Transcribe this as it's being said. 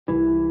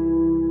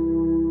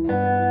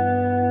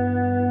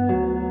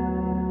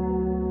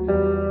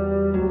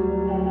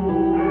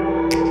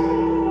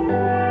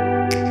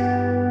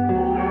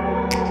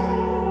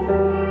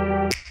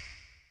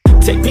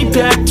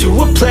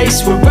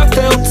place where I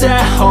felt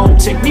at home.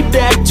 Take me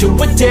back to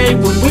a day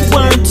when we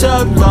weren't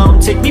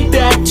alone. Take me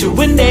back to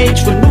an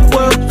age when the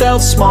world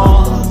felt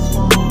small.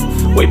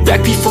 Way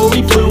back before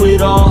we blew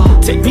it all.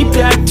 Take me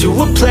back to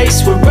a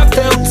place where I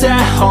felt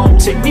at home.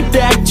 Take me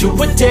back to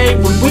a day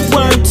when we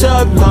weren't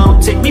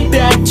alone. Take me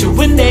back to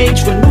an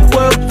age when the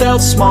world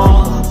felt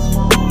small.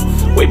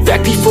 Way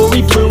back before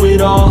we blew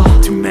it all.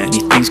 Too many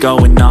things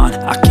going on,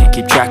 I can't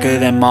keep track of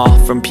them all.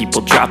 From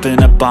people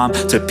dropping a bomb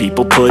to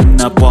people putting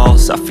up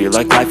walls. I feel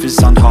like life is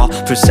on hold,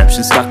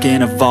 perception stuck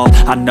in a vault.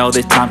 I know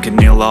that time can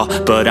heal all,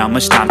 but how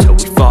much time till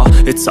we fall?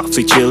 It's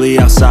awfully chilly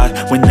outside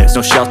when there's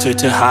no shelter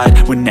to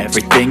hide. When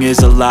everything is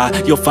a lie,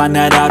 you'll find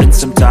that out in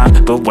some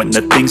time. But when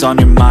the things on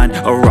your mind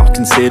are all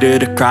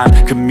considered a crime,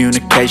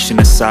 communication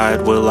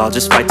aside, we'll all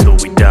just fight till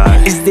we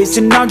die. Is this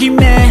an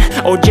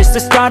argument or just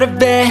the start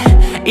of it?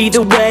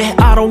 Either way,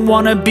 I don't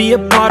wanna be a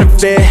part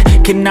of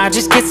it. Can I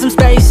just get some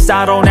space?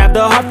 I don't have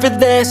the heart for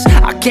this.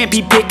 I can't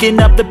be picking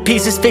up the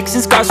pieces,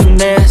 fixing scars from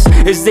this.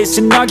 Is this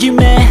an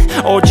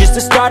argument or just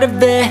the start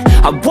of it?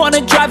 I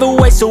wanna drive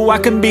away so I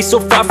can be so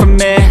far from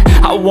it.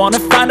 I wanna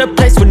find a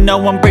place where no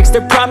one breaks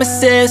their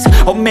promises.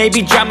 Or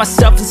maybe drown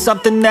myself in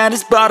something that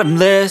is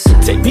bottomless.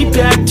 Take me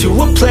back to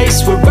a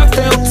place where I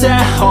felt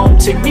at home.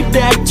 Take me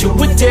back to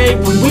a day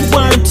when we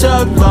weren't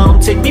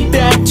alone. Take me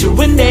back to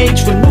an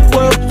age when the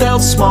world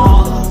felt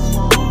small.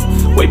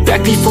 Way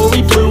back before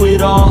we blew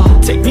it all.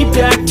 Take me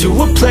back to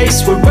a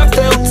place where I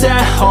felt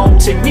at home.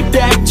 Take me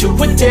back to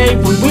a day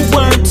when we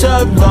weren't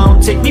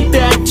alone. Take me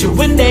back to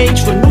an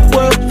age when the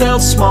world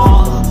felt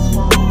small.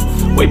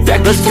 Way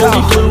back before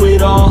we blew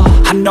it all.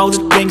 I know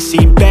that things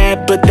seem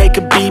bad, but they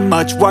could be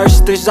much worse.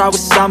 There's always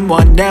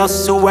someone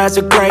else who has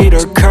a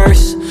greater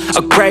curse,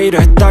 a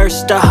greater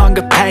thirst, a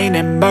hunger, pain,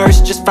 and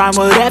mercy. Just find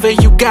whatever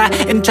you got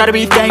and try to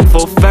be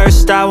thankful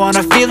first. I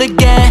wanna feel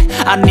again,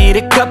 I need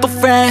a couple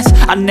friends.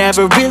 I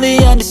never really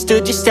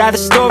understood just how the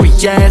story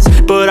ends,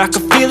 but I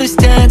can feel it's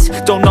tense,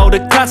 don't know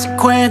the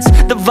consequence.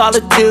 The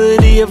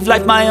volatility of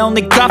life, my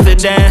only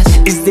confidence.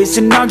 Is this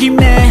an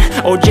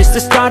argument or just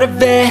the start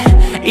of it?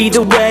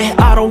 Either way,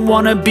 I don't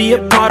wanna be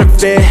a part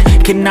of it.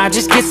 Can I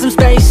just get some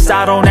space?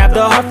 I don't have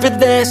the heart for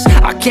this.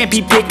 I can't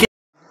be picking.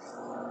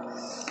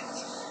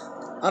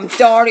 I'm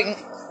starting.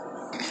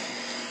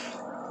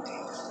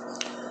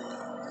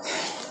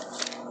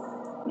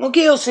 I'm gonna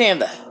kill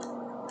Simba.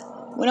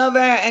 Went over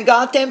there and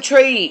got them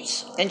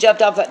trees and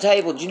jumped off that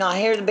table. Did you not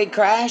hear the big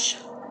crash?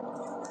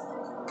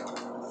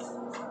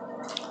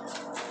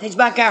 He's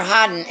back there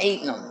hiding,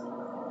 eating them.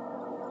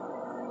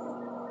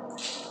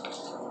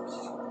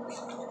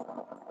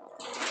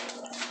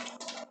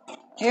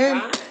 Hear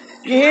him?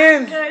 You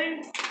hear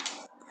him?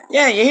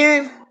 Yeah, you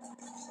hear him?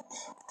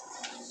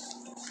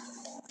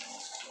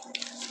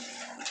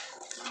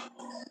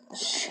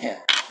 Shit.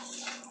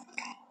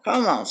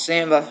 Come on,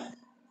 Simba.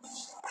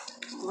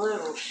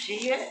 Little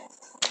shit.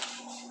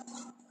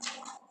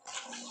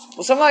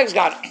 Well, somebody's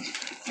got...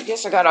 I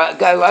guess I gotta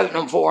go open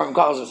them for him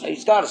because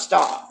he's gotta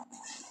stop.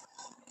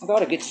 I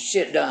gotta get the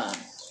shit done.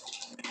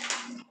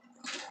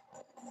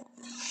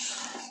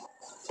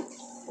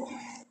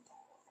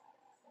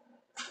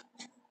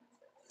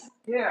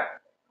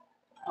 Here.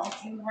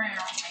 Don't you around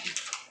me.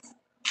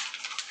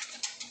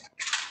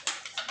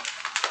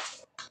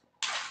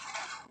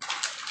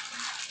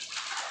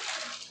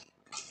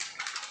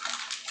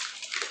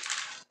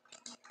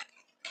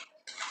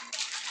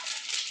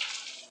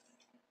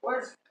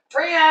 Where's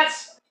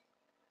Prince?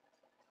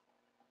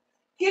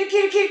 Kitty,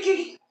 kitty, kitty,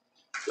 kitty.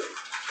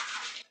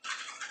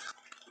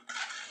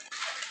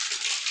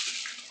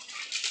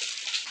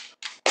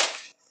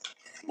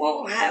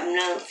 Won't have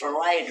none for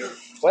later.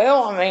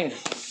 Well, I mean,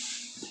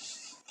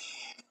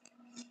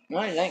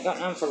 well, you ain't got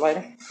none for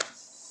later.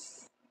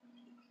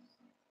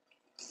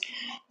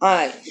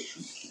 Alright.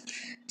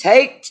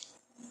 Take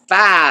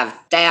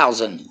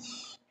 5,000.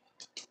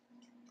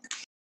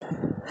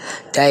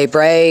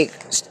 Daybreak,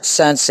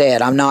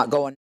 sunset. I'm not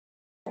going.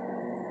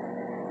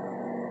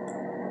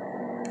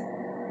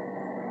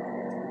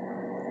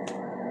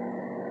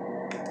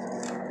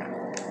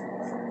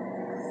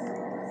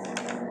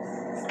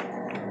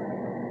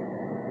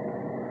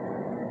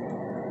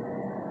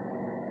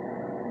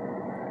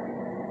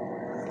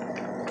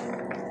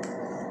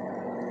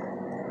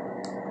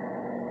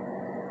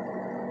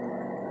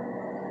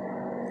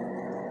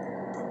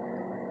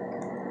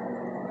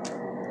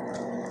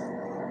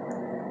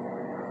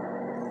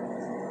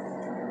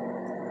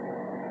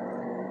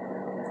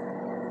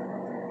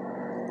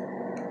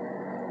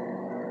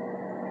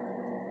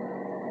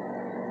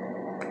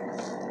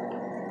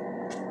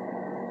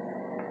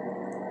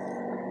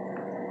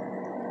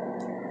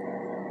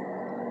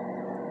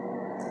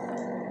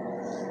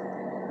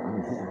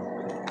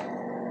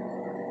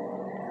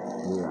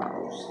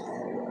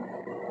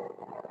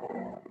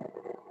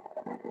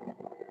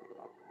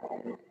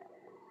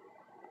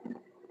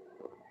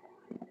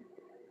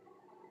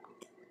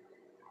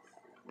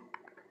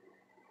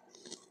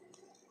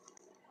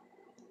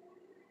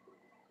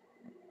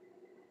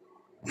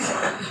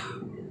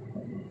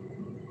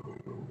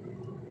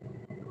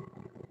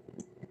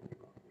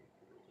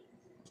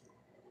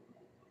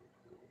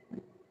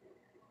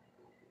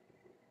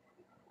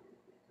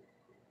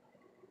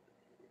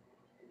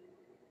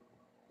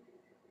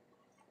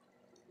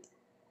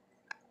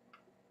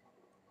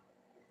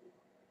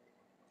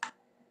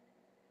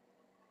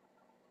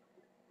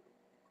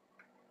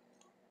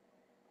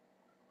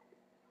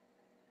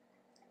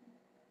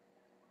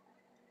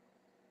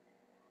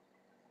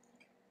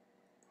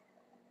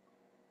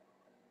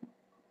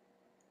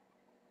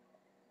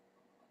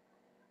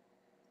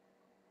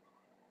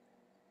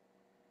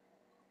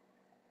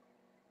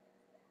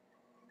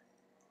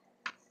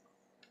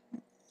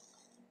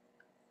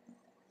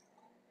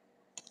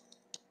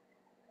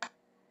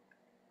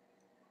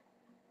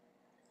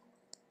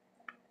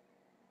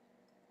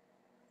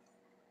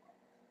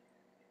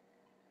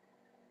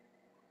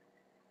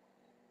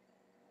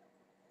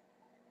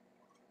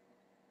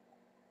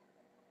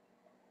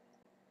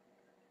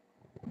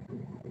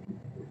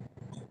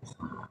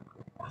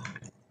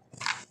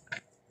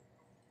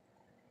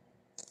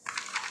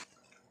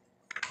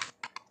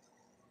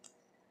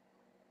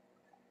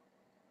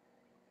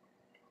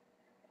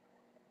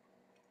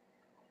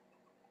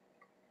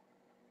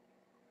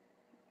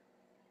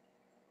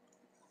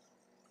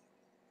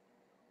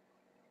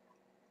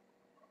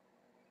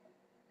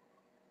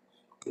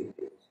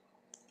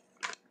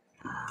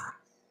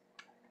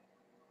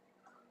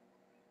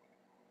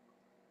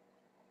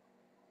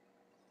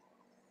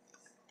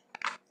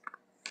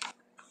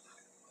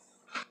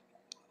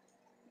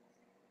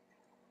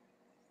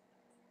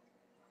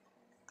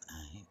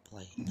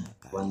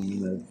 I'm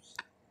going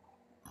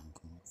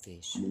to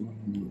fish.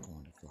 I'm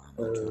going to fly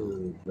my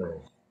drone.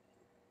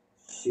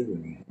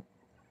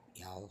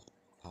 Y'all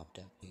popped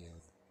up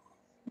here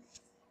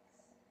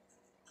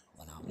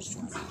when I was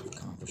trying to have a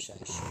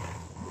conversation.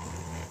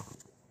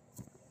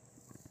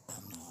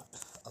 I'm not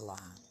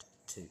aligned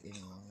to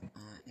anyone.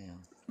 I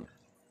am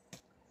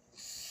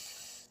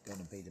going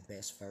to be the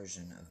best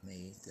version of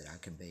me that I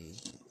can be.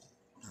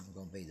 I'm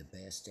going to be the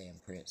best damn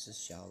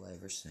princess y'all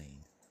ever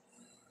seen.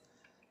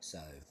 So,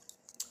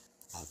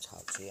 I'll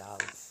talk to y'all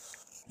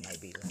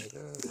maybe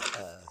later.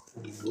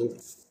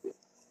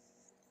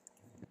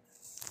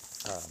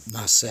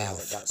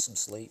 Myself. I got some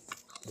sleep.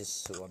 This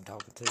is who I'm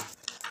talking to.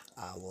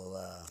 I will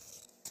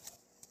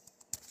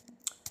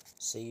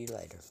see you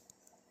later.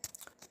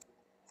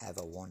 Have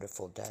a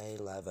wonderful day.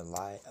 Love and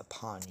light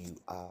upon you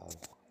all.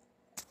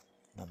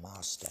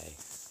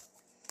 Namaste.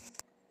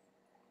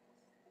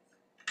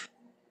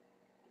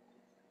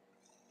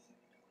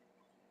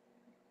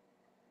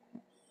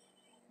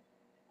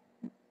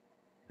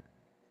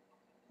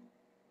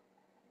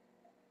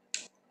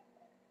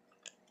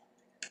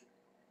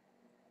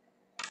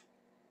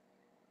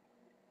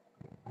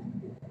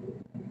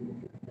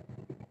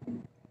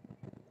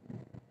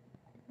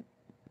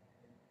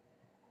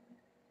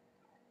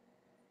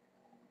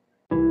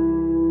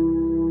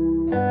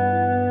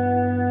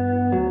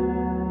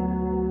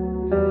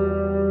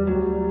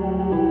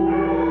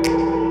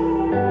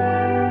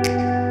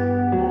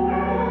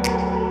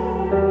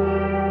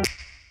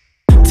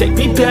 Take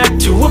me back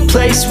to a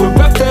place where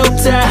I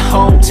felt at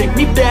home. Take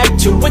me back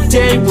to a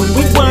day when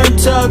we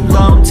weren't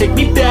alone. Take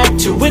me back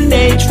to an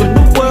age when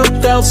the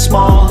world felt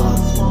small.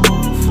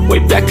 Way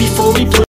back before we blew